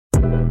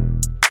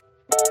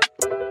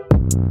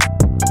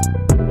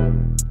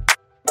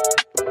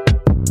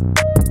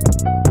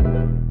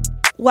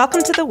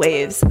Welcome to The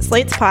Waves,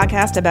 Slate's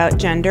podcast about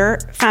gender,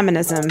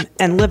 feminism,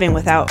 and living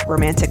without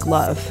romantic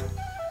love.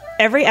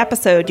 Every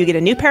episode, you get a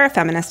new pair of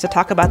feminists to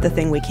talk about the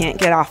thing we can't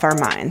get off our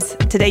minds.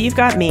 Today, you've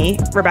got me,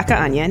 Rebecca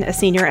Onion, a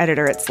senior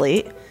editor at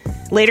Slate.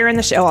 Later in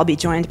the show, I'll be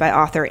joined by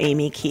author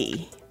Amy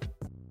Key.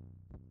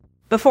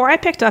 Before I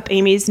picked up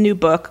Amy's new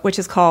book, which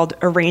is called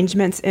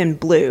Arrangements in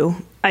Blue,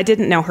 I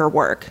didn't know her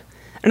work.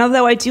 And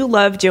although I do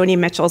love Joni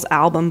Mitchell's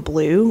album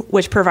Blue,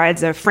 which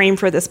provides a frame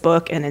for this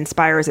book and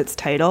inspires its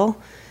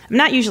title, I'm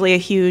not usually a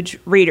huge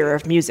reader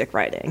of music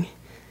writing.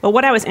 But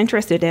what I was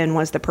interested in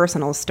was the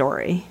personal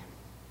story.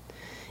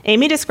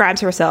 Amy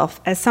describes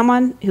herself as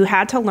someone who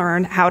had to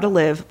learn how to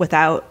live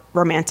without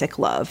romantic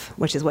love,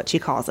 which is what she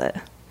calls it.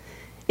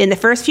 In the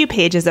first few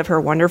pages of her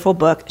wonderful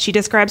book, she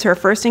describes her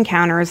first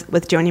encounters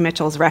with Joni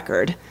Mitchell's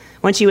record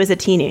when she was a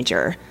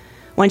teenager,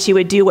 when she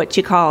would do what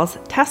she calls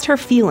test her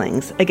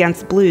feelings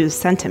against blues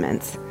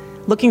sentiments,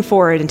 looking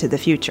forward into the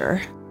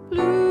future.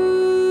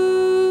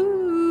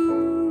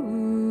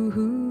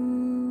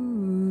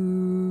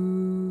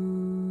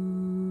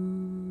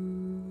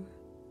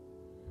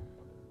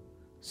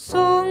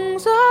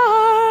 Songs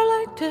are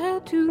like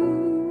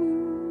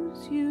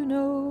tattoos, you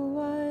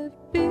know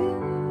I've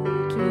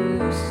been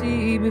to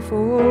see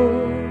before.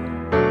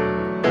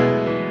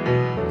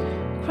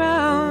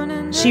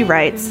 She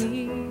writes,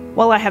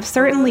 "While I have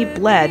certainly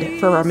bled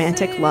for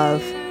romantic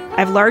love,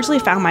 I've largely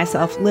found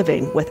myself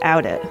living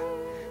without it.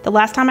 The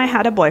last time I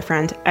had a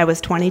boyfriend, I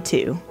was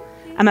 22.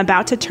 I'm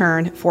about to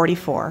turn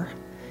 44.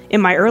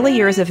 In my early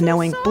years of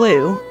knowing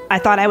Blue, I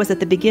thought I was at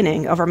the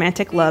beginning of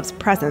romantic love's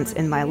presence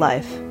in my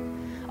life.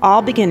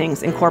 All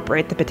beginnings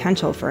incorporate the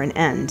potential for an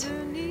end.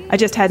 I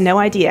just had no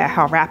idea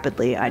how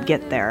rapidly I'd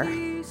get there."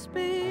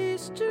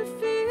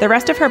 The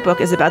rest of her book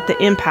is about the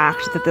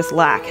impact that this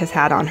lack has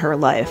had on her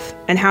life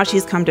and how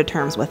she's come to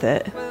terms with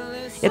it.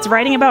 It's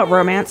writing about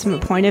romance from a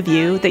point of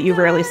view that you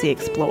rarely see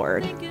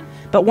explored,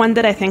 but one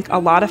that I think a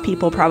lot of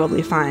people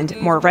probably find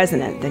more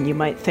resonant than you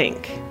might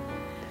think.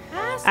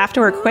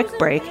 After a quick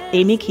break,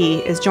 Amy Key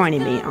is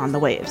joining me on The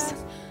Waves.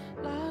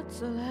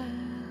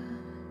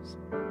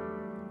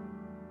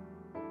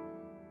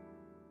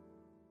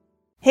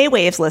 Hey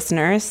Waves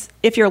listeners,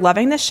 if you're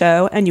loving the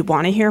show and you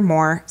want to hear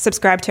more,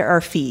 subscribe to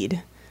our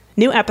feed.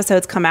 New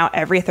episodes come out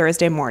every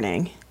Thursday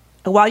morning.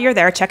 While you're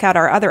there, check out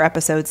our other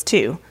episodes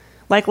too,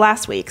 like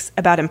last week's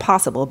about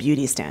impossible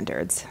beauty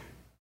standards.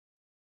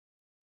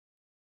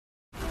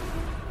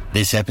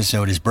 This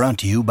episode is brought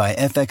to you by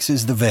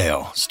FX's The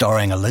Veil,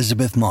 starring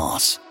Elizabeth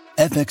Moss.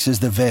 FX's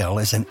The Veil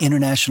is an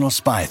international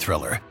spy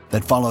thriller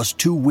that follows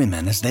two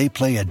women as they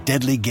play a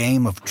deadly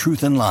game of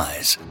truth and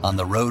lies on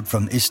the road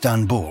from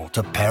Istanbul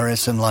to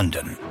Paris and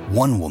London.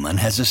 One woman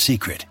has a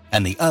secret,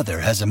 and the other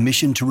has a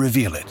mission to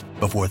reveal it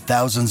before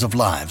thousands of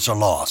lives are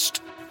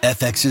lost.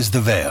 FX's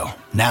The Veil,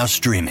 now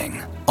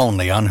streaming,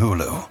 only on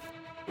Hulu.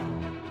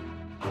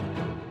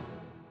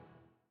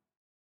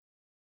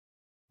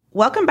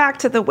 Welcome back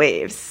to The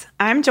Waves.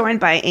 I'm joined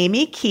by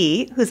Amy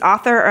Key, who's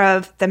author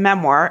of the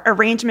memoir,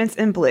 Arrangements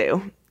in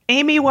Blue.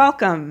 Amy,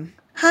 welcome.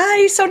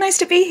 Hi, so nice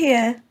to be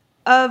here.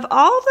 Of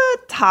all the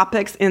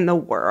topics in the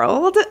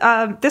world,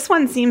 this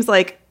one seems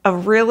like a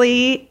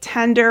really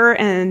tender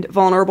and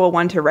vulnerable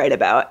one to write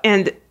about.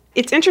 And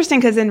it's interesting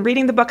because in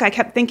reading the book, I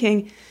kept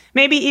thinking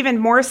maybe even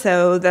more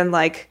so than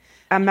like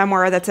a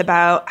memoir that's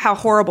about how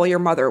horrible your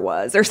mother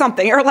was or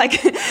something, or like,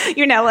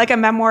 you know, like a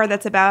memoir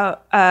that's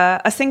about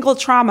a single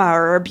trauma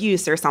or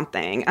abuse or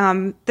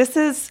something. This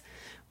is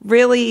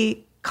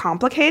really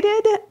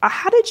complicated.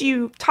 How did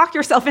you talk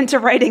yourself into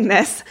writing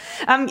this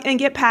and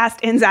get past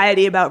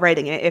anxiety about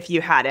writing it if you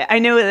had it? I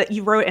know that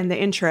you wrote in the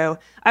intro,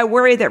 I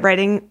worry that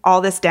writing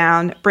all this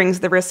down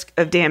brings the risk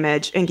of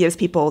damage and gives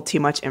people too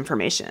much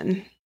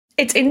information.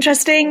 It's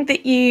interesting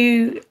that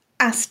you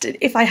asked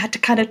if I had to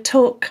kind of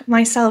talk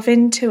myself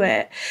into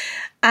it.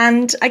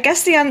 And I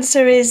guess the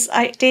answer is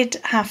I did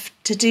have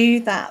to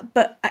do that,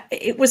 but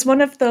it was one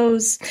of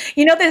those,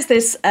 you know, there's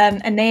this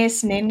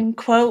Anais Nin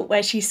quote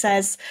where she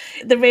says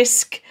the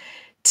risk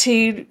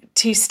to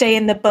stay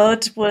in the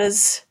bud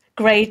was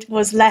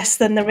less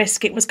than the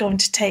risk it was going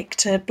to take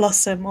to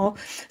blossom, or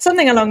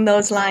something along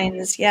those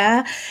lines.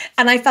 Yeah.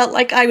 And I felt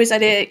like I was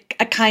at a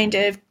kind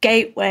of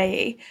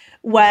gateway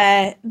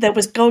where there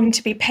was going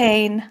to be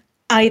pain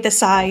either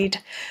side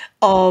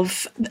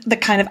of the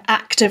kind of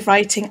act of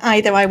writing.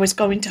 Either I was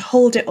going to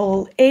hold it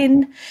all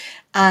in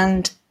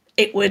and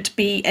it would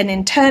be an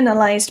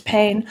internalized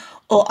pain,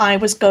 or I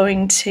was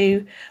going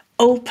to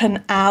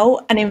open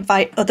out and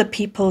invite other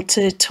people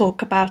to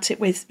talk about it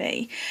with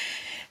me.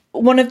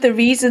 One of the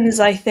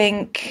reasons I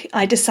think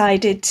I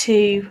decided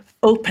to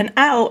open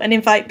out and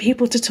invite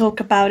people to talk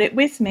about it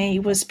with me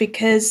was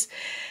because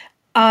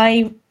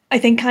I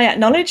think I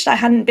acknowledged I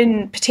hadn't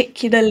been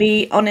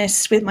particularly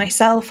honest with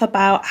myself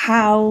about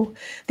how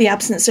the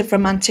absence of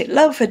romantic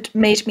love had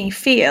made me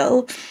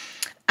feel,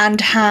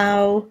 and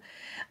how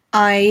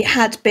I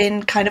had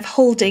been kind of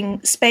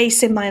holding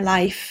space in my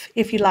life,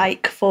 if you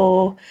like,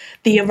 for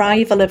the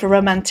arrival of a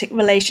romantic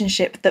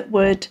relationship that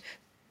would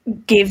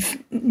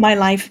give my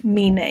life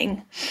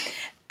meaning.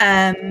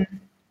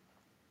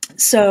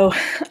 So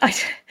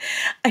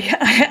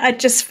I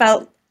just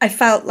felt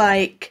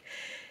like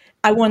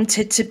I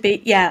wanted to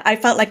be, I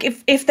felt like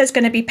if there's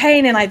going to be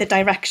pain in either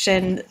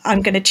direction,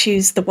 I'm going to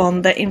choose the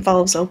one that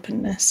involves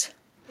openness.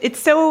 It's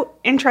so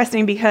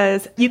interesting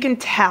because you can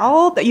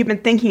tell that you've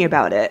been thinking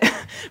about it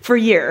for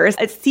years.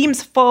 It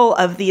seems full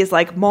of these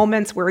like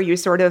moments where you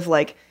sort of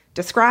like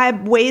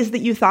describe ways that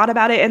you thought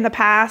about it in the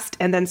past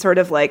and then sort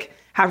of like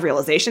have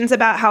realizations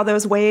about how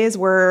those ways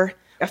were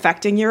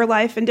affecting your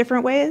life in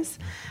different ways.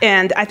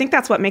 And I think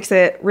that's what makes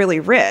it really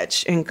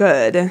rich and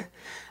good.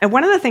 And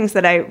one of the things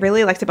that I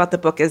really liked about the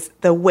book is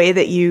the way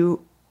that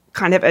you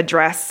kind of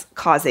address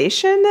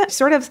causation. You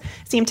sort of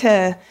seem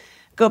to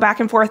go back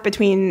and forth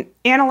between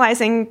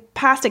analyzing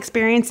past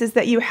experiences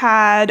that you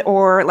had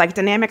or like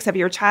dynamics of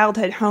your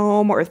childhood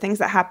home or things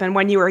that happened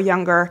when you were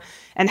younger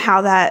and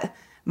how that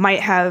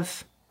might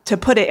have, to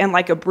put it in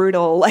like a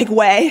brutal like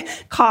way,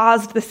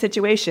 caused the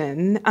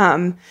situation.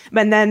 And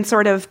then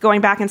sort of going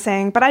back and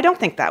saying, but I don't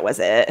think that was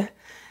it.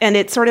 And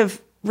it sort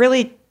of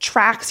really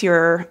tracks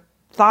your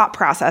thought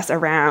process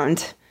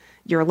around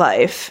your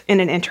life in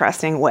an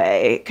interesting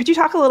way. Could you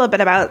talk a little bit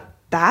about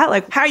that?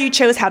 Like how you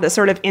chose how to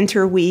sort of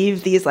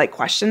interweave these like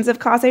questions of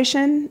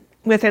causation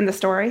within the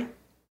story?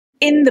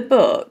 In the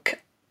book,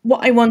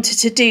 what I wanted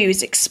to do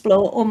is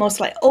explore almost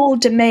like all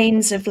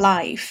domains of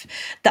life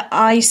that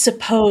I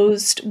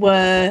supposed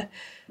were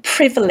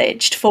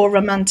privileged for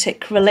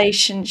romantic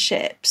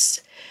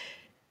relationships,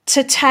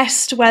 to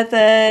test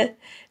whether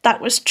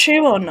that was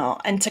true or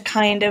not, and to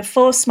kind of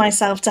force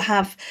myself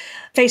to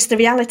face the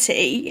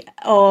reality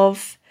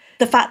of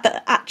the fact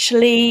that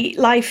actually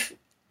life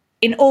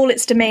in all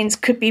its domains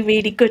could be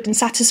really good and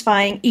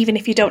satisfying, even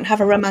if you don't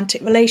have a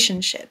romantic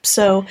relationship.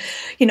 So,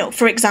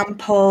 for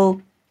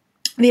example,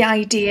 the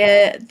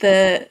idea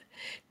that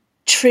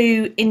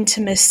true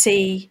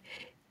intimacy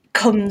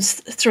comes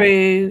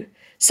through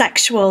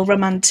sexual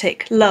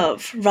romantic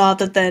love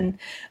rather than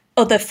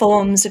other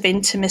forms of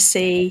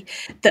intimacy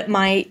that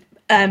might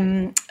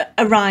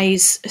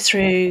arise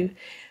through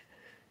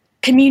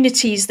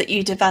communities that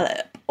you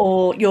develop,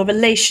 or your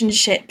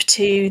relationship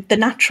to the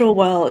natural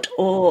world,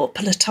 or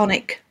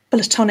platonic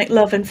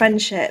love and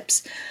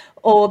friendships,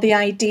 or the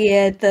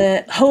idea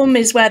that home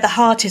is where the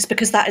heart is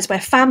because that is where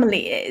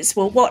family is.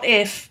 Well, what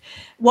if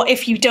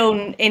you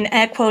don't, in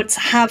air quotes,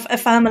 have a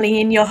family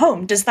in your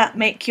home? Does that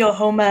make your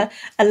home a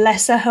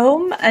lesser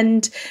home?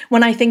 And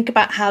when I think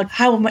about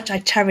how much I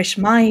cherish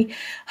my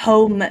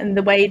home and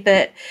the way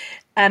that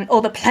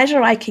or the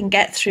pleasure I can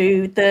get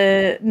through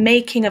the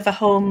making of a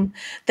home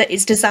that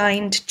is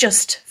designed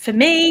just for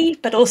me,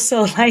 but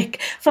also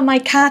like for my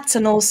cats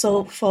and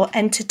also for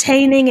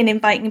entertaining and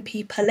inviting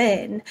people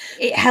in.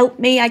 It helped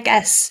me, I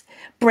guess,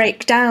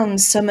 break down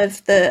some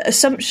of the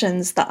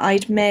assumptions that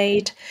I'd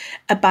made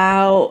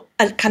about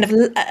a kind of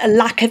a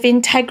lack of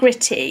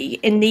integrity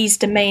in these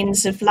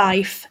domains of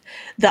life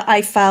that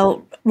I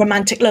felt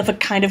romantic love had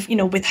kind of,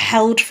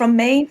 withheld from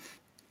me.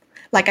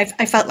 Like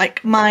I felt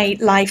like my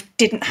life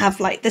didn't have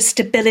like the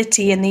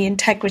stability and the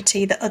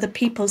integrity that other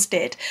people's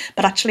did.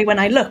 But actually, when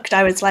I looked,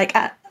 I was like,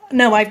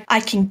 no, I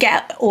can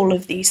get all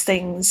of these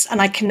things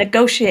and I can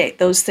negotiate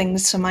those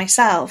things for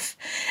myself.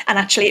 And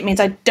actually, it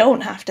means I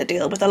don't have to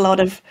deal with a lot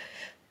of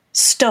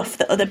stuff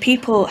that other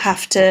people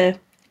have to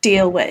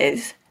deal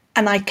with.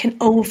 And I can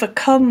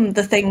overcome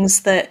the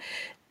things that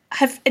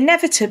have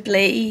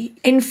inevitably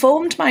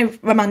informed my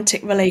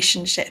romantic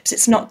relationships.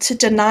 It's not to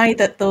deny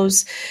that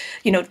those,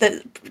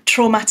 the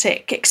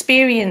traumatic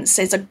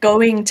experiences are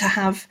going to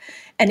have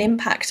an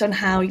impact on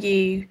how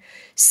you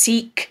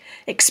seek,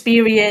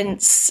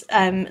 experience,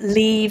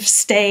 leave,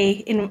 stay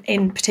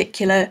in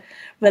particular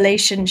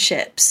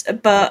relationships.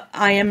 But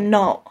I am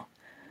not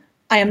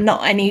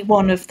any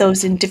one of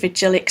those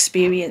individual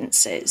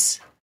experiences.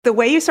 The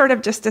way you sort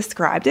of just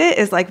described it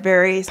is like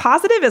very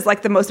positive, is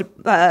like the most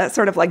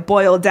sort of like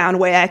boiled down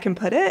way I can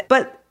put it.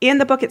 But in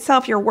the book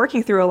itself, you're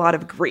working through a lot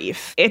of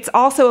grief. It's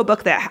also a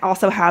book that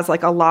also has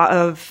like a lot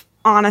of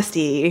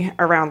honesty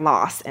around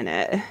loss in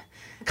it,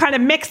 kind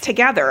of mixed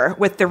together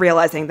with the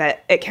realizing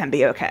that it can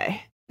be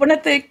okay. One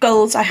of the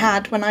goals I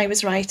had when I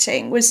was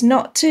writing was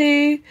not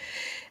to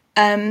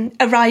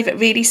arrive at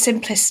really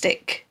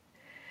simplistic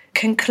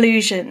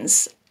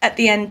conclusions at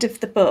the end of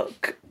the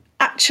book.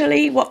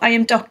 Actually, what I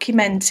am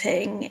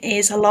documenting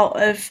is a lot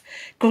of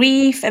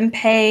grief and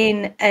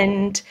pain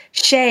and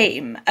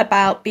shame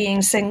about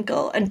being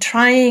single and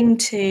trying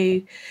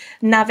to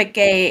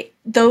navigate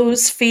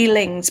those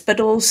feelings, but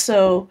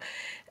also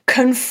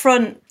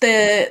confront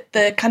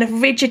the kind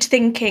of rigid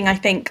thinking, I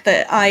think,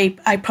 that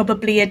I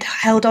probably had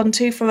held on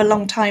to for a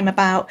long time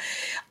about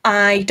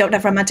I don't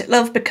have romantic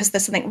love because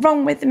there's something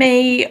wrong with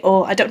me,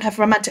 or I don't have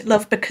romantic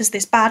love because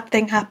this bad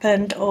thing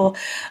happened, or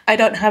I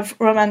don't have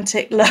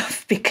romantic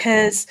love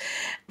because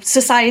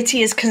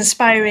society is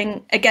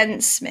conspiring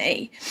against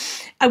me.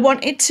 I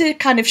wanted to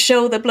kind of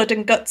show the blood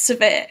and guts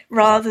of it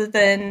rather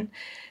than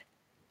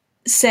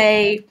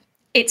say,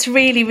 it's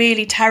really,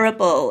 really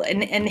terrible,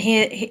 and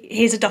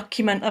here's a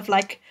document of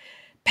like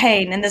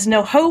pain and there's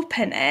no hope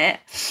in it,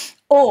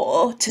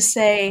 or to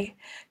say,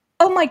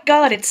 oh my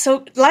God,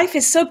 life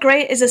is so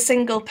great as a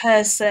single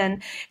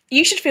person.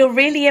 You should feel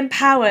really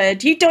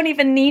empowered. You don't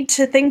even need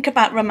to think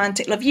about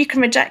romantic love. You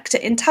can reject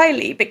it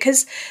entirely,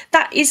 because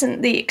that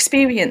isn't the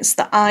experience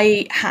that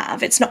I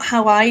have. It's not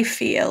how I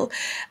feel.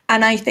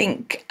 And I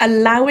think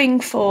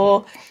allowing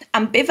for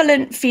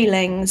ambivalent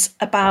feelings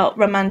about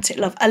romantic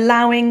love,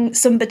 allowing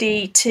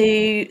somebody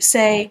to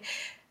say,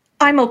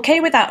 I'm okay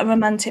without a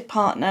romantic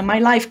partner. My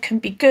life can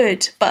be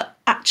good, but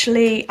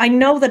actually I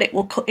know that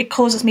it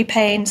causes me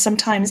pain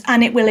sometimes,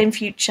 and it will in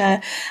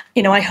future.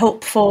 You know, I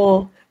hope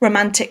for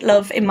romantic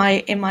love in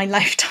my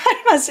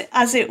lifetime,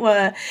 as it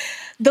were.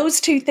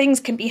 Those two things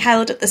can be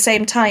held at the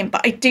same time,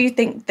 but I do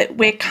think that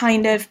we're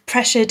kind of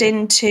pressured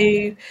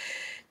into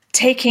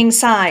taking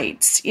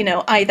sides. You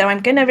know, either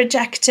I'm going to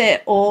reject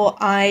it or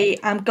I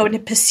am going to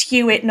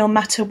pursue it no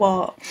matter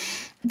what.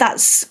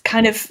 That's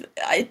kind of,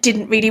 I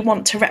didn't really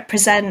want to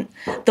represent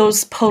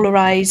those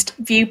polarized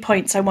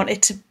viewpoints. I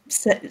wanted to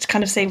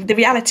kind of say the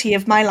reality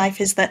of my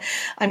life is that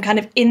I'm kind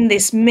of in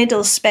this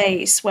middle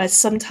space where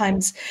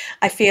sometimes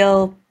I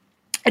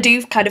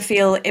do kind of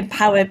feel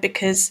empowered,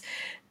 because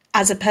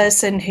as a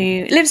person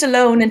who lives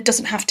alone and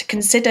doesn't have to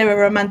consider a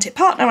romantic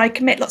partner, I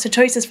can make lots of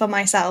choices for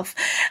myself,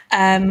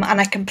 and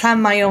I can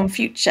plan my own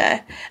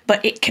future,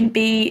 but it can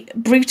be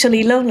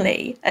brutally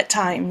lonely at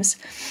times.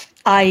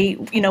 I,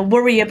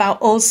 worry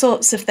about all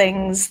sorts of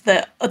things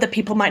that other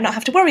people might not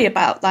have to worry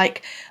about.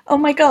 Like, oh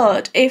my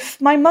God, if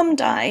my mum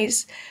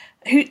dies,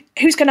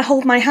 who's going to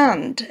hold my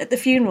hand at the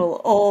funeral?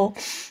 Or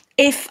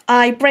if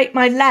I break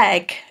my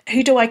leg,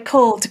 who do I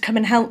call to come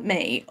and help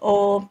me?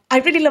 Or I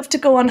really love to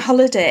go on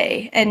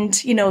holiday and,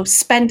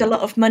 spend a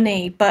lot of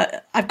money,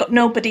 but I've got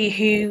nobody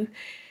who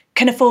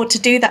can afford to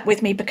do that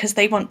with me because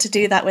they want to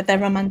do that with their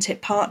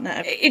romantic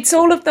partner. It's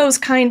all of those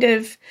kind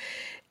of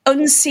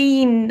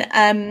unseen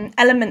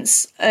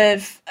elements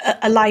of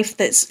a life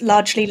that's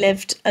largely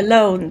lived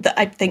alone that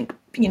I think,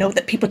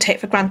 that people take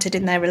for granted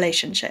in their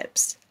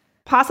relationships.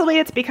 Possibly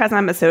it's because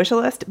I'm a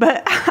socialist,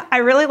 but I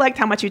really liked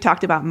how much you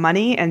talked about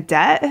money and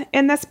debt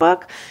in this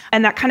book.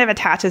 And that kind of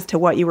attaches to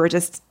what you were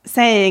just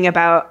saying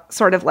about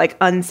sort of like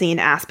unseen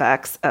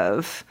aspects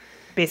of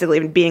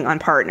basically being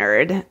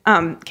unpartnered.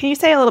 Can you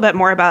say a little bit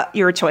more about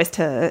your choice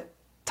to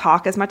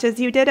talk as much as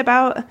you did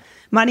about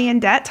money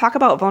and debt? Talk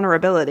about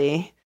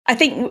vulnerability. I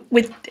think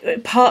with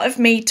part of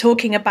me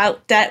talking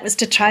about debt was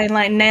to try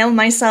and nail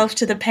myself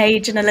to the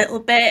page in a little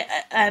bit,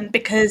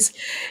 because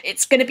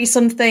it's going to be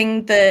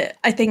something that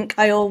I think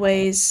I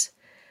always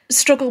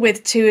struggle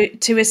with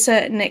to a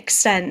certain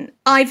extent.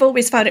 I've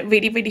always found it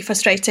really, really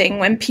frustrating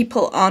when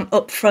people aren't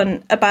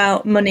upfront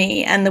about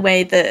money and the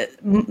way that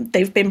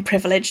they've been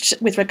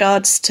privileged with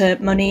regards to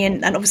money.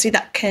 And obviously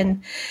that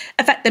can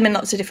affect them in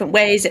lots of different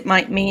ways. It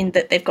might mean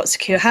that they've got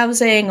secure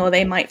housing, or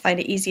they might find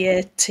it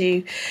easier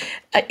to,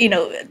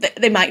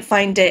 they might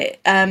find it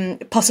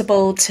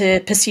possible to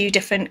pursue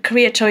different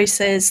career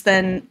choices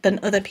than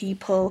other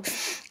people.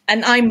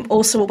 And I'm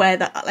also aware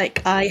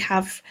that I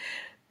have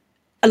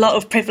a lot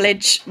of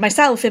privilege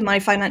myself in my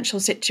financial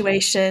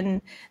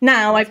situation.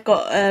 Now I've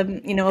got,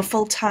 a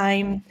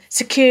full-time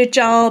secure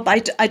job.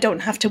 I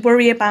don't have to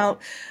worry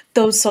about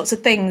those sorts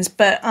of things,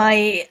 but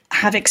I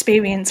have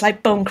experienced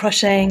like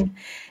bone-crushing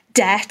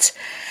debt.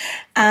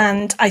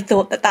 And I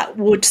thought that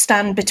would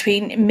stand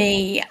between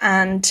me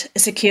and a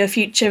secure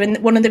future. And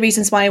one of the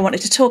reasons why I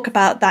wanted to talk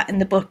about that in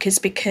the book is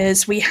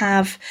because we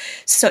have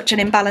such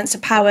an imbalance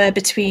of power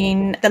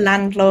between the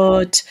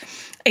landlord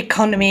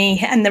economy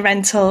and the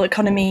rental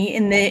economy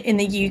in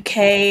the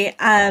UK,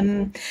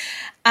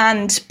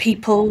 and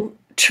people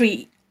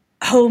treat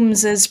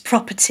homes as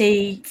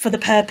property for the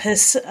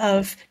purpose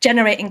of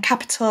generating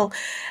capital.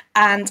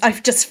 And I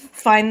just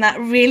find that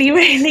really,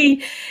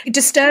 really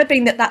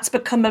disturbing that that's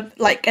become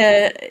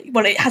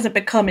it hasn't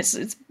become,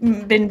 it's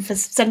been for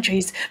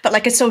centuries, but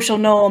like a social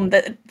norm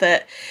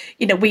that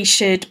we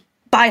should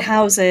buy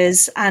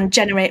houses and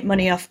generate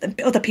money off them.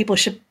 Other people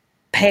should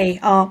pay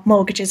our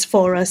mortgages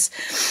for us.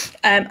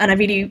 And I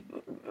really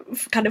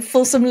kind of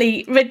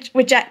fulsomely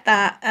reject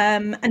that,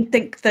 and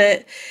think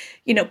that,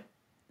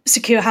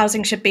 secure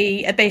housing should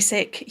be a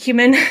basic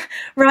human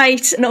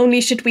right. Not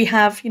only should we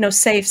have,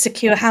 safe,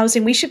 secure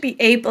housing, we should be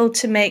able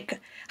to make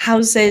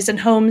houses and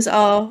homes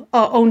our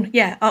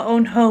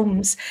own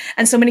homes.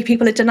 And so many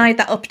people are denied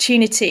that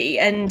opportunity.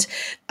 And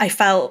I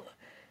felt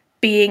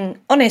being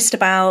honest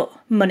about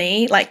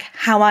money, like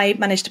how I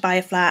managed to buy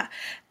a flat,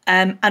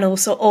 and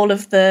also all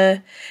of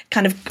the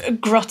kind of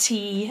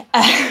grotty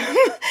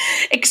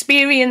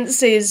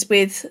experiences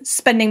with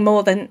spending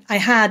more than I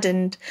had,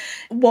 and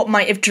what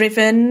might have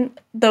driven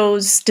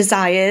those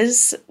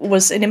desires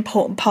was an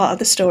important part of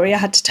the story I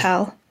had to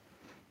tell.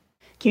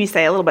 Can you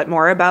say a little bit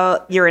more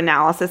about your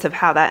analysis of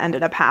how that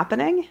ended up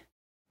happening?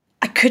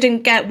 I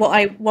couldn't get what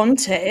I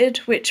wanted,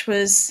 which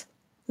was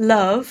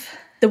love.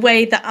 The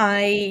way that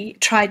I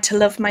tried to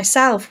love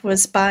myself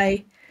was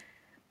by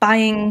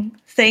buying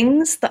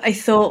things that I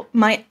thought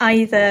might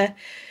either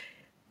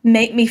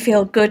make me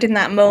feel good in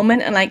that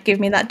moment and like give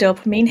me that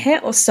dopamine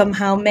hit, or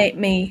somehow make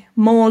me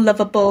more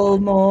lovable,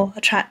 more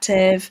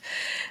attractive,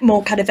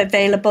 more kind of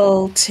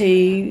available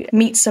to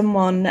meet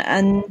someone.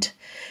 And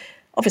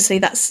obviously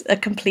that's a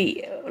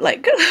complete,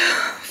 like,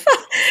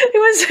 it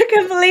was a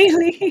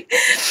completely,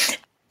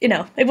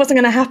 it wasn't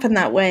going to happen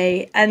that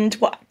way. And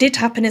what did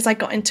happen is I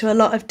got into a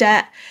lot of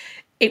debt.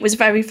 It was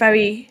very,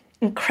 very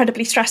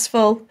incredibly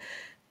stressful,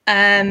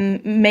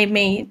 made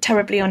me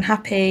terribly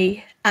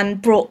unhappy,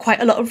 and brought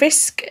quite a lot of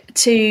risk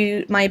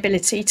to my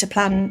ability to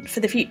plan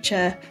for the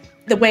future.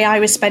 The way I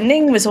was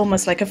spending was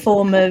almost like a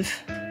form of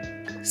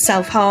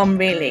self-harm,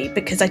 really,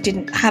 because I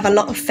didn't have a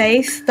lot of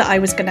faith that I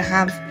was going to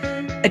have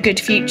a good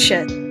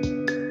future.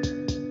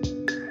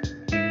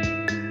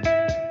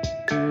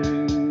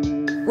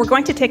 We're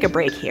going to take a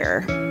break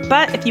here,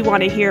 but if you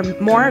want to hear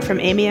more from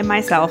Amy and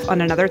myself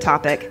on another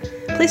topic,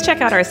 please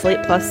check out our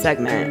Slate Plus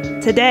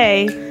segment.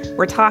 Today,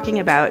 we're talking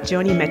about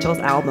Joni Mitchell's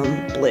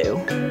album,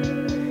 Blue.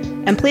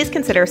 And please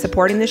consider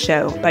supporting the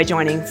show by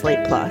joining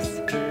Slate Plus.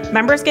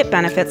 Members get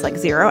benefits like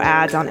 0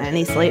 ads on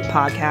any Slate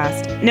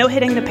podcast, no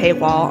hitting the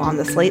paywall on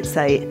the Slate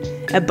site,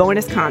 and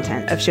bonus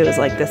content of shows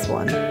like this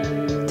one.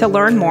 To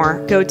learn more,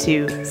 go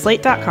to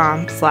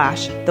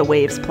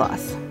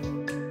slate.com/thewavesplus.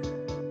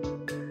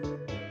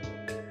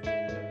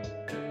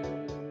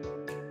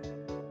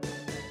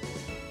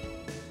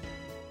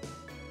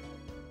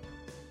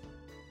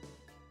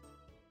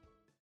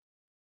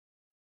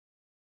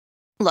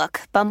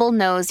 Look, Bumble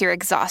knows you're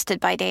exhausted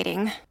by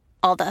dating.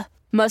 All the,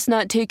 must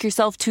not take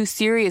yourself too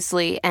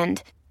seriously,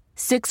 and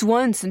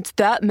 6'1" since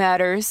that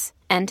matters,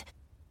 and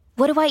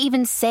what do I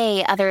even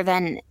say other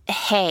than,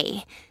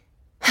 hey?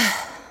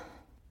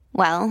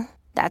 Well,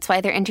 that's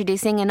why they're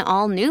introducing an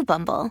all-new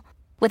Bumble,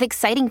 with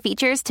exciting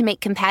features to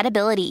make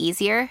compatibility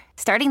easier,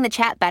 starting the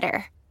chat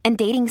better, and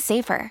dating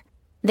safer.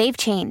 They've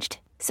changed,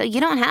 so you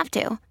don't have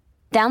to.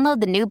 Download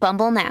the new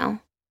Bumble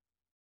now.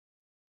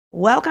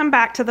 Welcome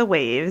back to The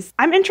Waves.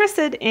 I'm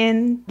interested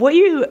in what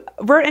you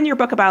wrote in your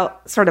book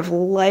about sort of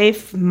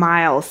life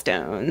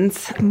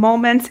milestones,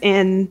 moments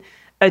in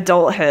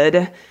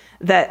adulthood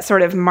that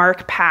sort of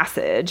mark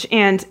passage.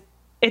 And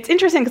it's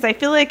interesting because I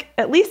feel like,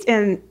 at least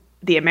in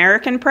the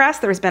American press,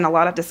 there's been a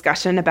lot of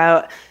discussion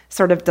about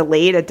sort of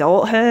delayed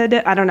adulthood.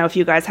 I don't know if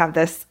you guys have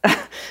this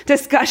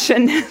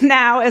discussion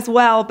now as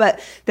well, but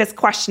this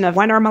question of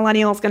when are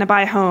millennials going to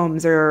buy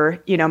homes,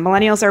 or,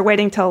 millennials are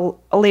waiting till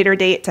a later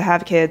date to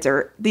have kids,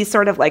 or these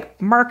sort of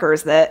like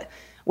markers that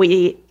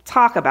we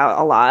talk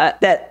about a lot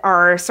that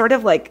are sort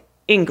of like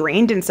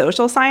ingrained in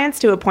social science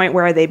to a point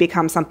where they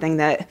become something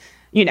that,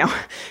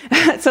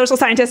 social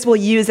scientists will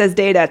use as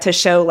data to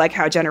show like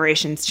how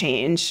generations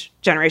change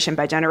generation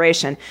by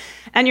generation.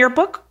 And your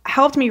book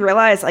helped me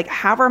realize like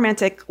how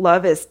romantic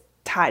love is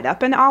tied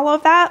up in all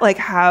of that, like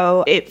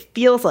how it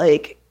feels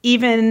like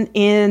even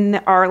in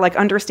our like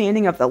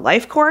understanding of the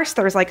life course,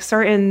 there's like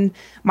certain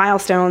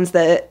milestones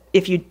that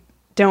if you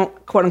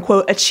don't quote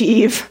unquote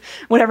achieve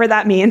whatever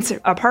that means,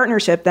 a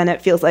partnership, then it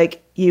feels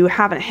like you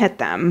haven't hit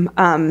them,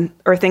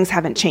 or things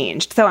haven't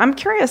changed. So I'm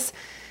curious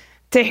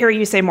to hear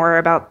you say more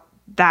about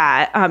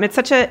that. It's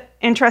such an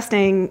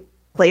interesting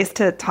place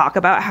to talk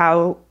about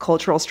how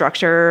cultural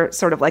structure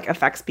sort of like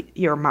affects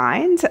your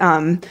mind,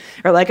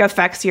 or like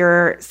affects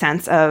your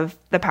sense of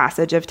the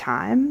passage of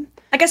time.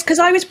 I guess because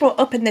I was brought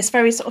up in this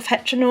very sort of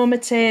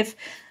heteronormative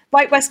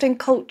white Western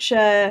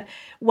culture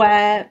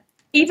where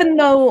even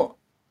though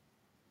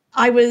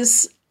I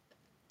was,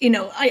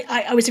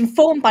 I was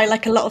informed by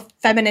like a lot of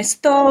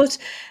feminist thought,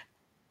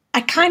 I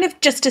kind of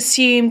just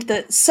assumed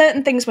that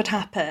certain things would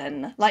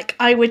happen. Like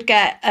I would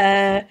get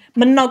a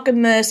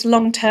monogamous,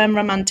 long-term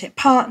romantic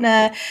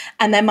partner,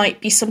 and there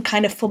might be some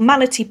kind of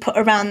formality put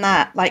around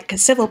that, like a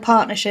civil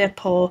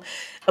partnership or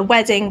a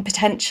wedding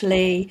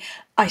potentially.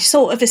 I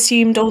sort of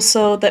assumed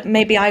also that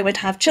maybe I would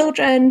have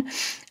children,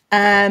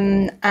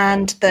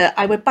 and that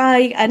I would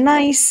buy a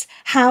nice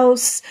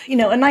house,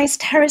 a nice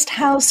terraced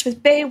house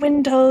with bay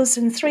windows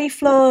and 3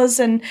 floors,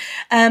 and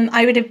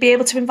I would be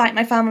able to invite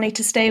my family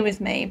to stay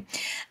with me.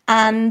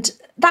 And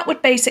that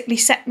would basically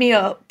set me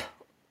up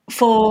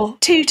for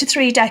 2 to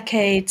 3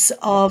 decades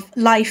of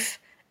life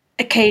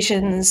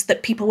occasions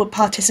that people would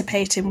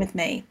participate in with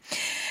me.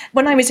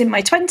 When I was in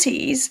my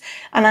 20s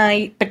and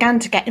I began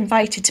to get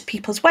invited to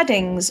people's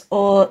weddings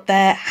or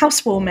their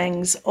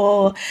housewarmings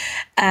or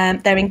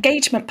their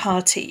engagement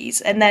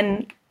parties, and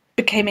then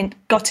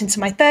got into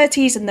my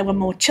 30s and there were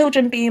more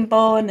children being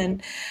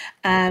born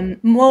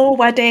and more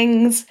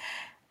weddings.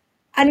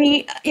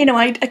 And,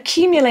 I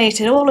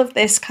accumulated all of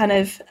this kind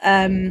of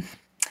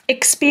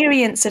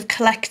experience of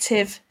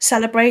collective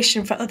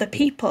celebration for other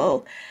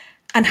people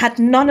and had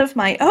none of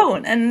my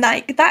own. And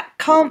like, that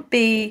can't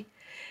be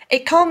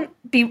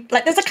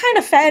like, there's a kind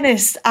of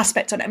fairness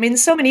aspect on it. I mean,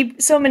 so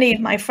many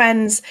of my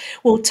friends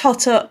will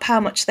tot up how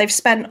much they've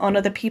spent on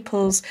other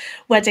people's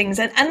weddings.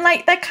 And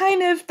like, they're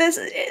kind of,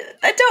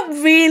 I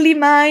don't really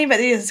mind, but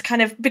there's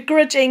kind of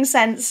begrudging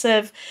sense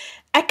of,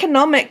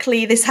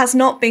 economically, this has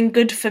not been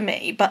good for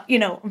me, but,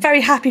 I'm very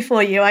happy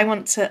for you. I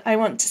want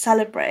to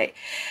celebrate.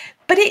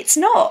 But it's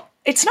not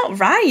it's not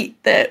right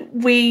that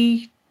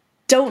we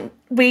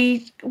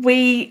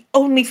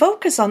only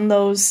focus on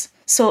those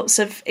sorts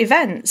of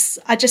events.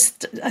 I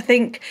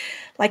think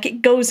like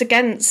it goes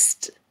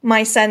against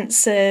my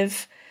sense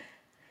of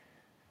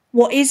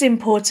what is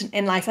important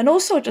in life, and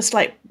also just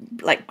like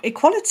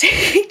equality.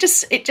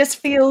 it just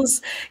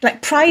feels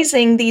like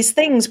prizing these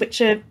things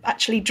which are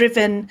actually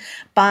driven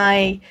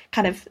by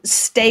kind of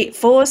state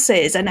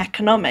forces and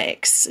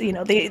economics, you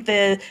know,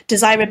 the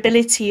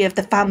desirability of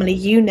the family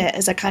unit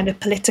as a kind of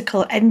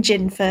political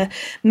engine for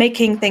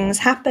making things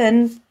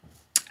happen,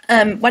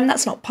 when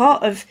that's not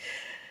part of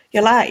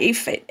your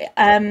life.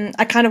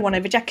 I kind of want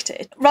to reject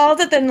it,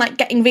 rather than like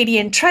getting really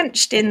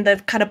entrenched in the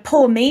kind of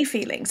poor me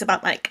feelings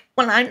about like,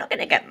 well, I'm not going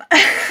to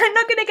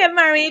get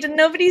married, and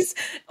nobody's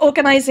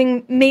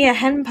organising me a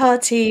hen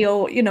party,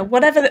 or, you know,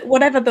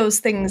 whatever those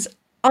things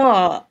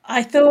are.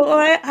 I thought,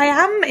 I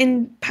am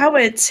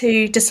empowered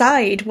to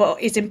decide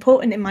what is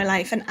important in my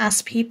life and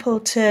ask people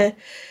to,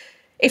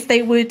 if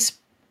they would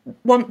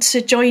want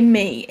to join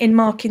me in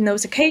marking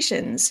those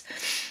occasions.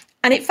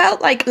 And it felt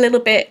like a little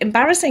bit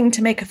embarrassing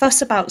to make a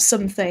fuss about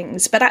some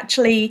things, but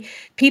actually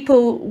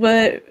people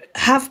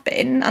have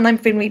been, and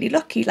I've been really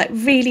lucky, like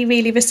really,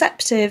 really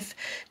receptive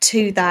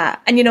to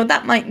that. And, you know,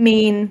 that might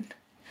mean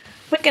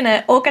we're going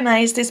to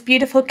organise this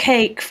beautiful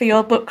cake for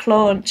your book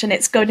launch, and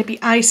it's going to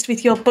be iced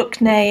with your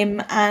book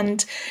name,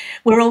 and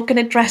we're all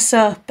going to dress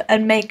up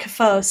and make a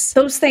fuss.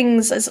 Those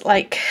things, as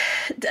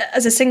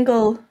a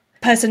single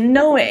person,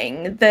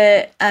 knowing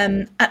that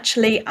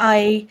actually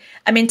I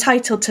am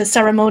entitled to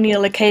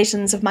ceremonial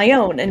occasions of my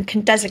own and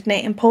can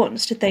designate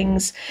importance to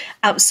things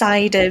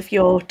outside of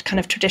your kind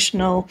of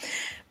traditional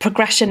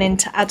progression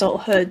into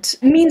adulthood,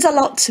 means a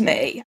lot to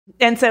me.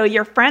 And so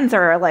your friends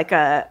are like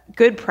a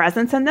good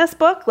presence in this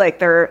book, like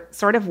they're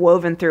sort of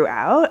woven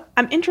throughout.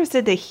 I'm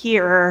interested to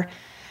hear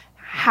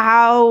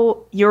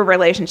how your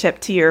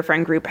relationship to your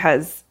friend group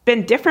has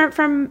been different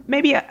from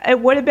maybe it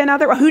would have been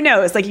other. Who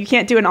knows? Like, you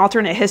can't do an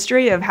alternate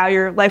history of how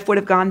your life would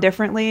have gone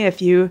differently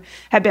if you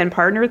had been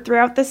partnered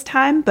throughout this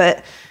time.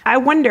 But I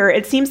wonder,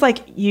 it seems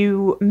like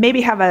you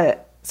maybe have a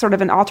sort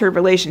of an altered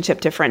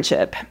relationship to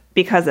friendship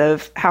because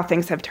of how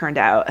things have turned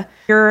out.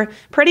 You're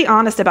pretty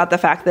honest about the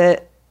fact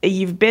that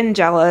you've been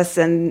jealous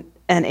and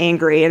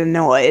angry and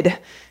annoyed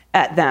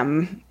at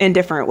them in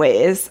different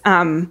ways.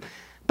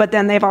 But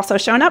then they've also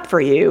shown up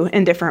for you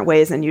in different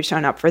ways than you've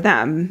shown up for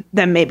them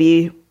than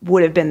maybe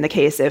would have been the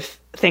case if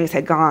things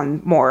had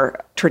gone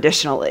more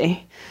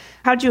traditionally.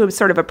 How'd you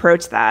sort of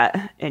approach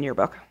that in your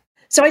book?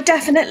 So I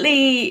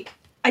definitely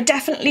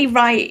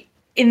write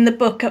in the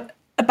book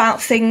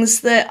about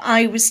things that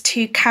I was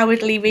too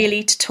cowardly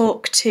really to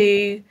talk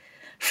to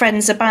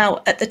friends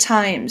about at the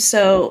time.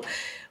 So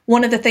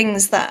one of the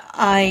things that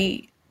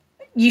I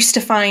used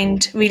to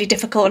find really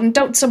difficult, and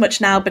don't so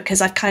much now because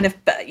I've kind of,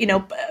 you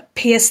know,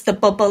 pierced the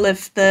bubble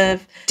of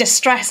the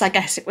distress I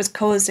guess it was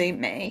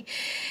causing me,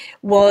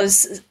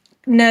 was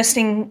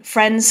nursing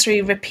friends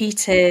through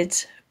repeated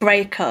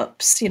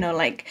breakups, you know,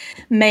 like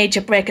major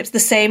breakups. The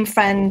same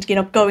friend, you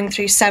know, going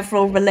through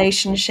several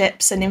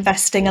relationships and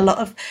investing a lot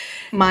of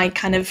my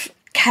kind of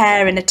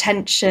care and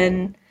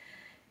attention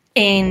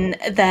in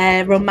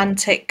their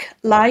romantic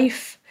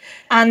life.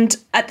 And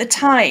at the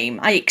time,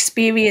 I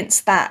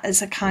experienced that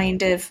as a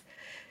kind of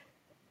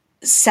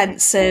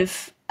sense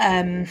of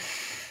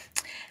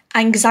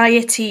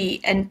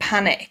anxiety and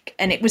panic.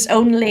 And it was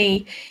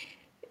only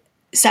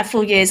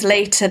several years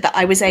later that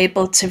I was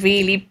able to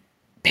really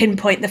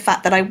pinpoint the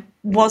fact that I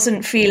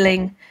wasn't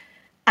feeling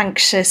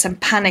anxious and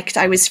panicked.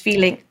 I was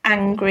feeling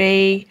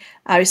angry.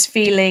 I was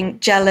feeling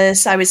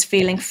jealous. I was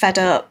feeling fed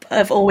up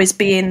of always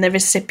being the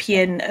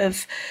recipient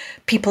of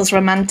people's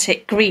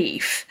romantic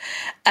grief,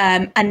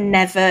 and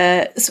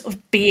never sort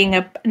of being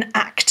an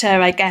actor,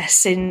 I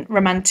guess, in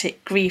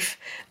romantic grief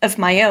of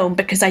my own,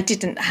 because I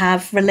didn't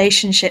have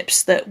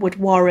relationships that would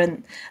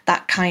warrant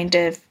that kind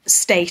of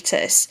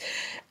status.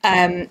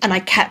 And I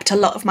kept a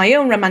lot of my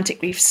own romantic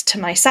griefs to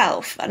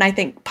myself. And I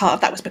think part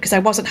of that was because I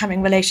wasn't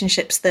having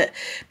relationships that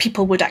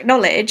people would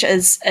acknowledge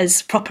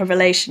as proper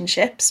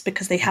relationships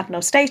because they had no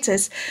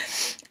status.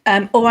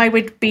 Or I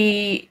would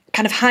be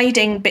kind of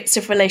hiding bits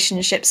of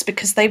relationships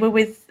because they were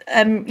with,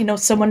 you know,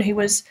 someone who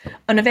was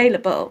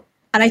unavailable.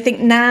 And I think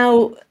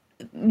now,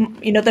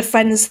 you know, the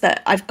friends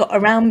that I've got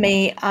around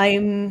me,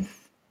 I'm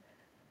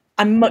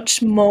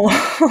much more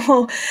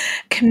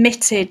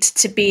committed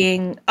to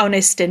being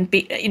honest and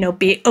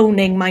be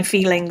owning my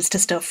feelings to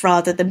stuff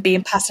rather than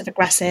being passive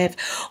aggressive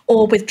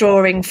or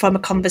withdrawing from a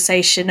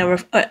conversation or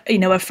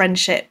a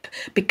friendship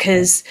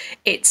because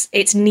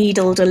it's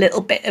needled a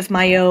little bit of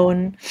my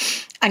own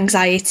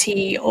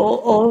anxiety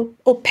or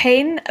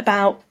pain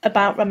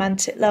about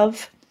romantic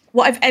love.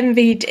 What I've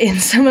envied in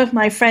some of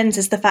my friends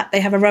is the fact they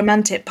have a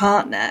romantic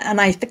partner,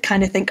 and I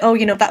kind of think, oh,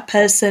 you know, that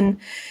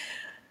person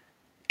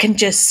can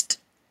just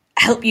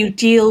help you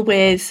deal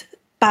with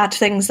bad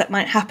things that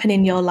might happen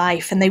in your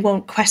life and they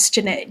won't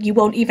question it. You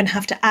won't even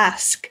have to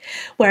ask.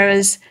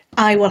 Whereas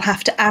I will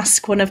have to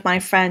ask one of my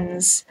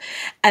friends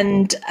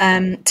and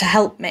to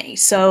help me.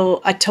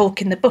 So I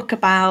talk in the book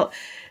about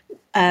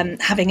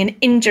having an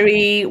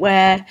injury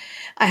where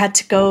I had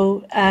to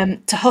go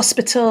to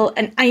hospital,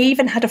 and I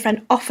even had a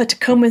friend offer to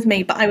come with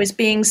me, but I was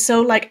being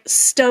so like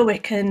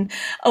stoic and,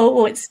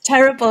 oh, it's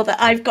terrible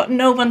that I've got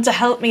no one to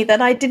help me,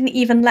 that I didn't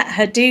even let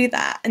her do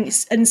that.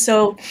 And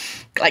so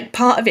like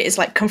part of it is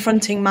like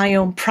confronting my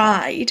own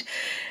pride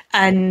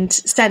and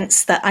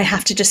sense that I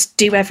have to just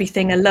do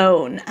everything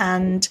alone,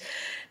 and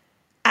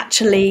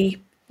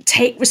actually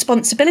take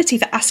responsibility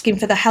for asking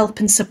for the help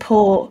and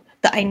support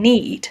that I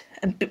need,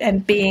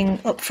 and being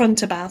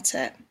upfront about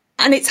it.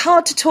 And it's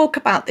hard to talk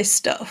about this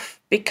stuff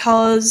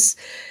because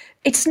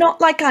it's not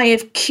like I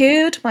have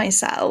cured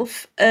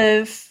myself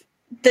of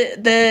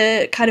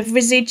the kind of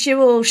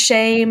residual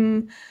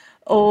shame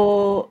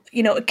or,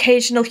 you know,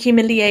 occasional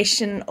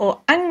humiliation or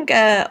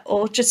anger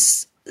or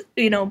just,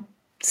 you know,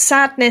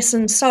 sadness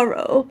and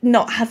sorrow,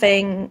 not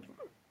having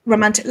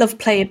romantic love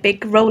play a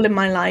big role in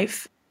my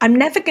life. I'm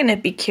never going to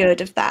be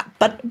cured of that,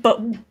 but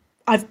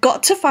I've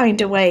got to find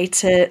a way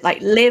to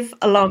like live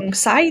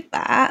alongside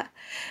that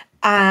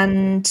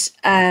and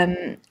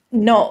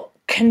not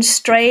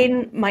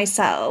constrain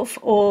myself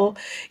or,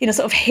 you know,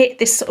 sort of hit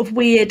this sort of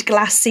weird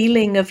glass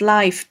ceiling of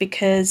life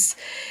because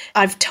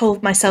I've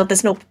told myself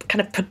there's no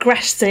kind of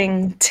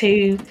progressing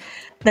to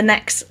the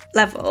next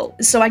level.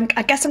 So I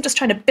guess I'm just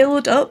trying to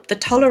build up the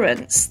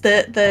tolerance,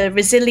 the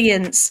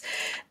resilience,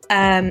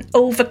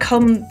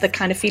 overcome the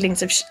kind of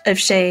feelings of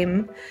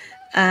shame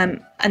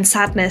and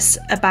sadness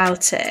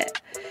about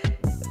it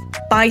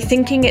by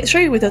thinking it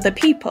through with other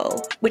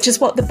people, which is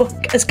what the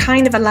book is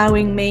kind of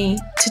allowing me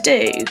to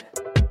do.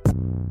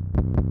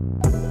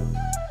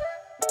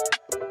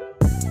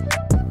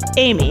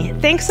 Amy,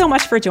 thanks so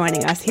much for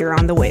joining us here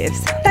on The Waves.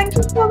 Thank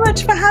you so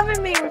much for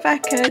having me,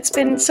 Rebecca. It's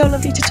been so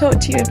lovely to talk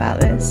to you about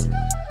this.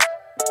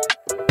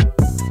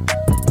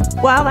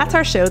 Well, that's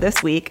our show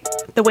this week.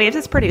 The Waves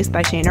is produced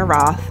by Shana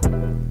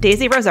Roth.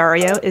 Daisy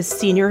Rosario is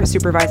senior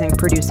supervising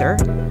producer.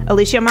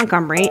 Alicia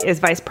Montgomery is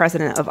vice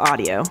president of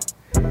audio.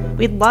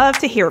 We'd love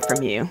to hear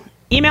from you.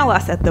 Email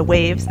us at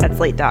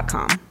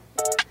thewaves@slate.com.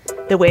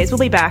 The Waves will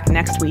be back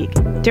next week.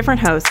 Different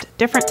host,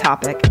 different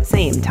topic,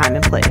 same time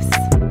and place.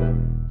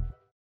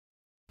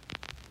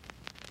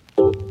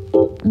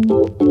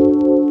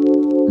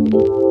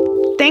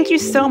 Thank you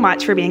so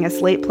much for being a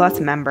Slate Plus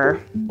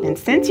member. And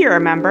since you're a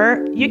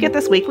member, you get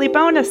this weekly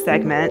bonus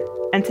segment.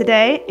 And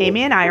today,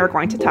 Amy and I are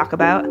going to talk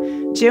about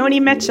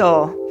Joni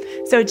Mitchell.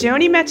 So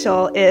Joni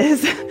Mitchell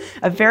is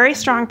a very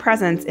strong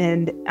presence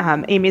in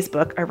Amy's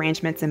book,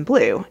 Arrangements in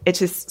Blue. It's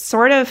just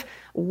sort of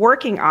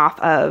working off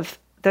of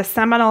the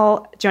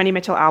seminal Joni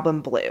Mitchell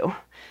album, Blue.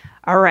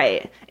 All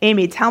right,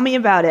 Amy, tell me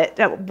about it.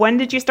 When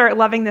did you start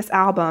loving this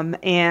album?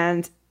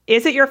 And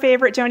is it your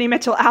favorite Joni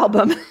Mitchell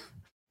album?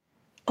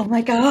 Oh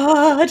my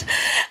God.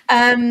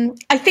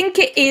 I think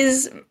it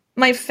is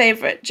my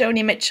favorite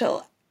Joni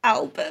Mitchell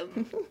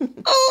album.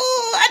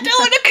 Oh, I don't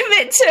want to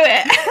commit to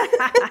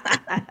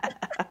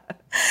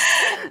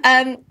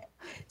it.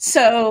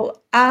 So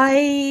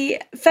I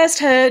first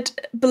heard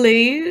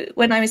Blue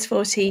when I was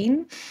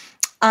 14.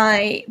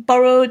 I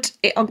borrowed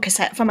it on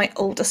cassette from my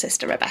older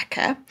sister,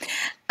 Rebecca,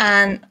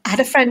 and I had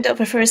a friend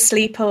over for a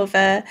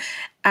sleepover,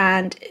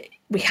 and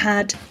we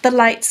had the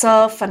lights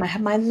off and I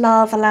had my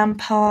lava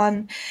lamp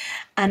on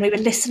and we were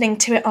listening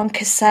to it on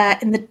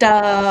cassette in the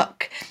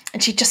dark,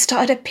 and she just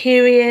started her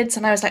periods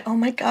and I was like, oh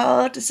my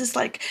God, this is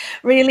like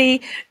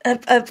really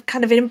a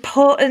kind of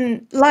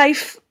important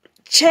life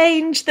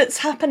change that's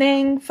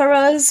happening for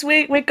us.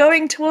 We're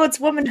going towards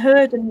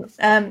womanhood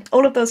and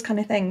all of those kind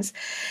of things.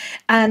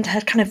 And her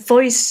kind of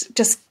voice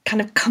just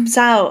kind of comes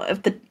out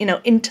of the, you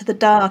know, into the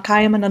dark. I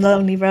am on a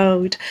lonely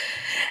road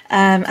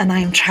and I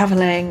am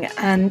traveling.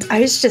 And I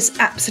was just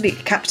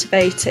absolutely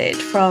captivated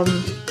from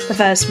the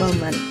first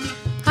moment.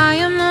 I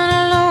am on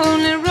a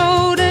lonely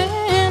road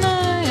and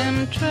I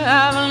am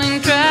traveling,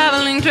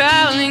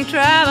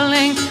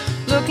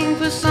 looking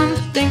for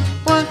something.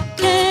 What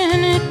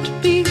can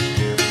it be?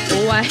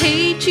 Oh, I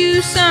hate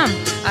you some,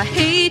 I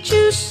hate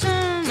you some,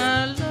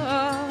 I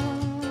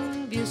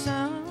love you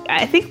some.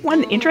 I think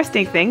one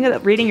interesting thing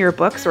that reading your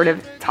book sort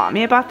of taught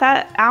me about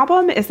that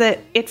album is that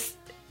it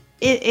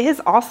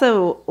is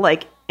also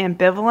like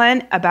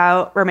ambivalent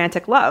about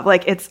romantic love.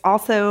 Like it's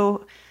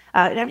also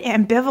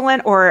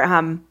ambivalent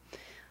or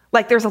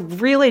like there's a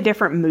really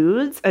different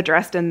moods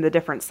addressed in the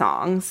different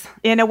songs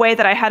in a way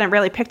that I hadn't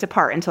really picked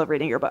apart until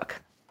reading your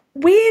book.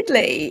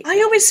 Weirdly,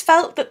 I always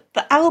felt that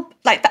the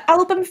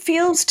album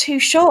feels too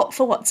short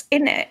for what's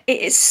in it.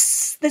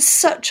 There's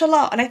such a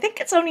lot, and I think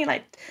it's only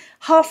like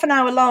half an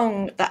hour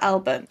long, the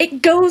album.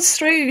 It goes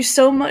through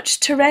so much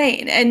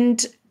terrain,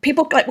 and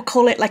people like will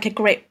call it like a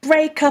great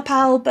breakup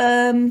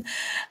album.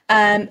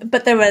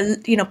 But there are,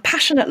 you know,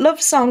 passionate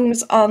love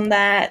songs on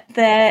there.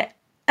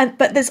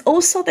 But there's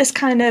also this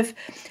kind of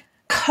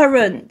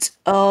current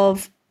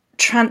of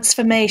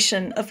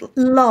transformation, of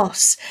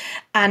loss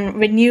and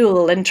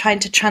renewal, and trying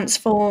to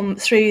transform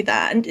through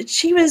that. And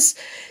she was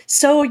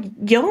so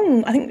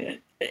young, I think,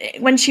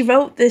 when she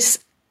wrote this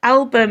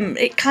album,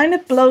 it kind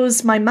of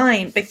blows my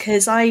mind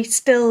because I'm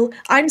still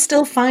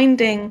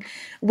finding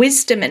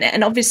wisdom in it.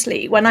 And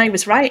obviously when I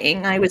was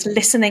writing, I was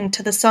listening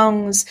to the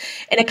songs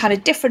in a kind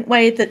of different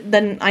way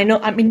than I know.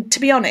 I mean, to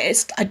be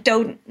honest, I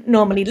don't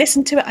normally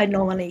listen to it. I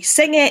normally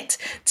sing it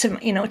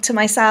to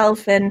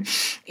myself. And,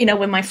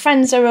 when my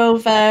friends are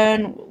over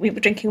and we were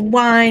drinking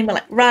wine, we're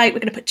like, right, we're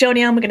going to put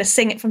Joni on, we're going to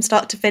sing it from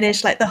start to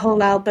finish, like the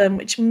whole album,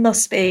 which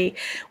must be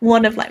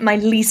one of like my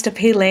least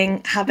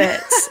appealing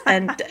habits.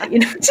 And,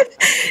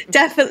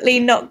 definitely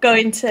not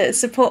going to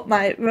support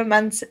my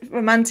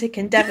romantic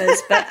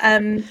endeavors, but,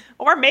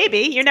 or maybe,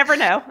 you never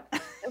know.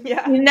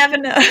 Yeah. You never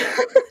know.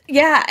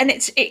 Yeah. And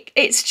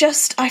it's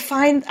just, I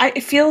find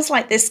it feels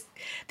like this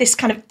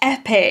kind of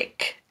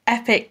epic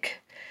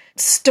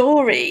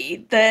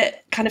story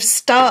that kind of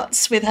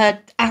starts with her,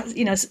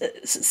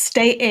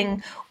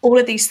 stating all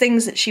of these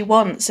things that she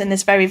wants in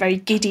this very, very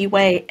giddy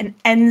way, and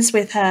ends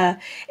with her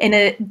in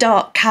a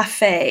dark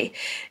cafe,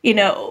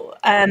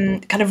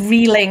 kind of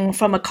reeling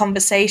from a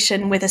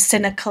conversation with a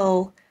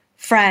cynical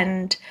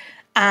friend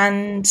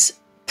and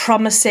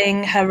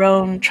promising her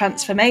own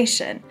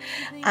transformation.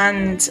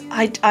 And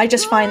I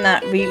just find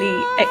that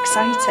really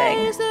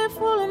exciting.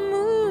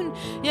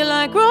 You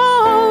like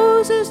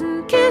roses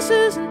and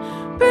kisses and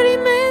pretty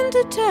men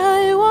to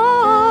tell you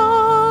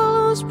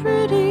all those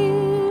pretty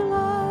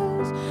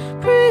lies.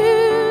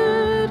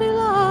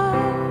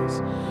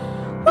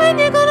 When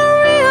you're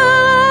gonna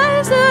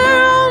realize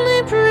they're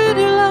only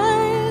pretty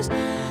lies.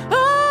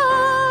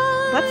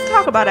 Let's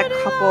talk about a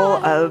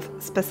couple of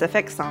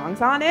specific songs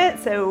on it.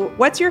 So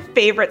what's your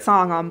favorite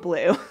song on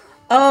Blue?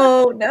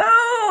 Oh,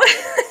 no.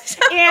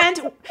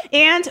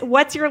 And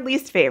what's your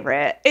least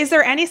favorite? Is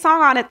there any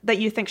song on it that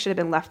you think should have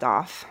been left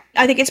off?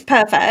 I think it's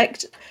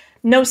perfect.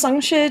 No song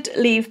should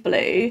leave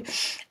Blue.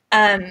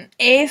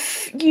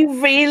 If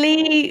you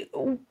really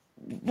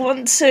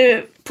want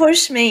to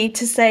push me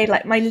to say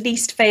like my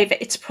least favorite,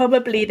 it's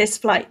probably This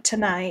Flight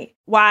Tonight.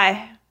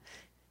 Why?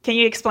 Can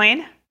you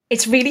explain?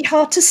 It's really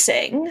hard to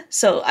sing,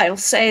 so I'll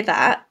say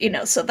that,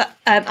 so that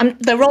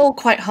they're all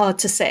quite hard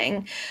to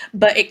sing,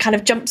 but it kind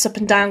of jumps up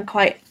and down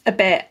quite a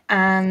bit.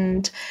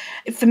 And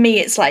for me,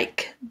 it's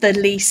like the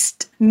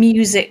least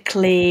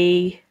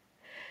musically,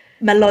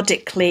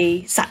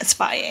 melodically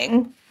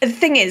satisfying. The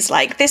thing is,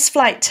 like, This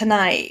Flight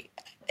Tonight,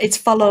 it's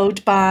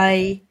followed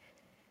by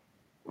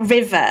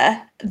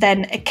River,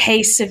 then A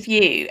Case of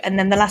You, and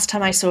then The Last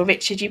Time I Saw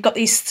Richard. You've got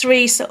these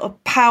three sort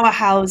of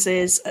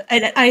powerhouses,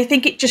 and I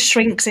think it just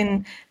shrinks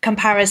in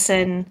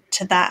comparison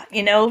to that.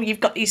 You've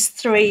got these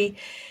three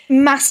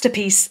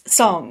masterpiece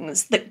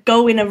songs that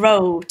go in a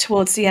row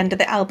towards the end of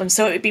the album,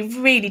 so it would be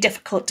really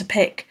difficult to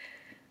pick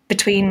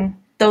between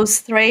those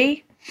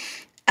three.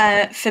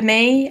 For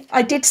me,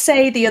 I did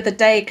say the other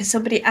day, because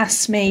somebody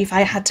asked me if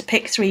I had to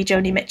pick three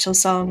Joni Mitchell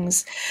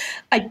songs,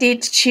 I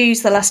did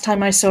choose The Last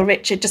Time I Saw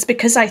Richard, just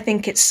because I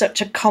think it's such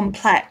a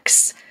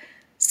complex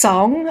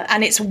song,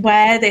 and it's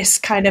where this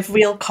kind of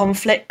real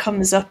conflict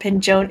comes up in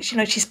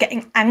Joni. She's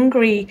getting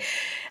angry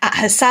at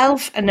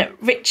herself and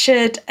at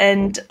Richard,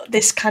 and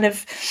this kind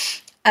of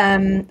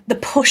the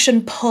push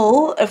and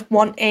pull of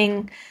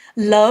wanting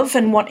love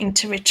and wanting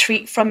to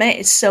retreat from it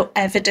is so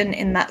evident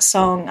in that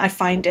song. I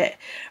find it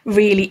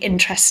really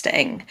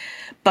interesting.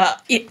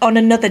 But on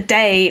another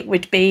day, it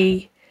would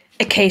be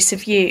A Case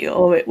of You,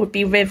 or it would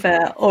be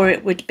River, or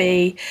it would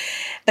be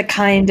the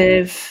kind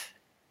of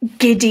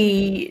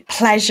giddy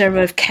pleasure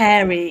of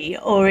Carey,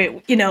 or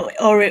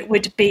it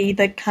would be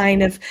the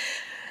kind of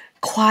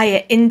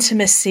quiet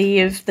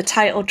intimacy of the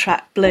title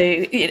track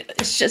Blue.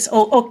 It's just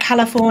or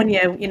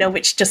California,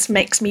 which just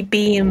makes me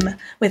beam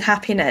with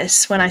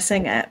happiness when I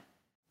sing it.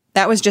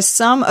 That was just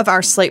some of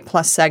our Slate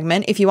Plus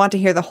segment. If you want to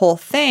hear the whole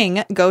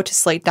thing, go to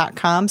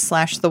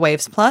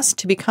slate.com/thewavesplus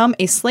to become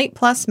a Slate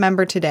Plus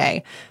member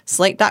today.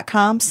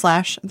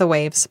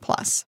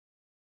 Slate.com/thewavesplus.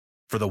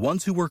 For the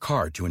ones who work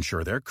hard to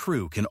ensure their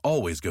crew can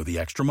always go the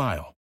extra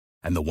mile,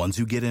 and the ones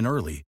who get in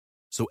early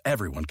so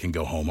everyone can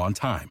go home on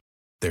time,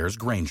 there's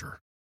Grainger,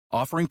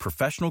 offering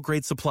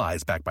professional-grade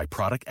supplies backed by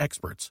product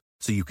experts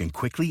so you can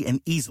quickly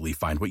and easily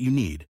find what you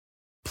need.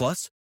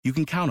 Plus, you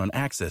can count on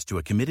access to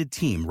a committed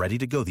team ready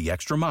to go the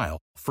extra mile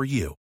for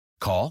you.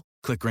 Call,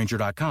 click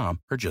Grainger.com,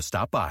 or just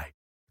stop by.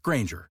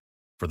 Grainger,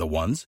 for the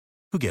ones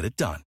who get it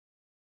done.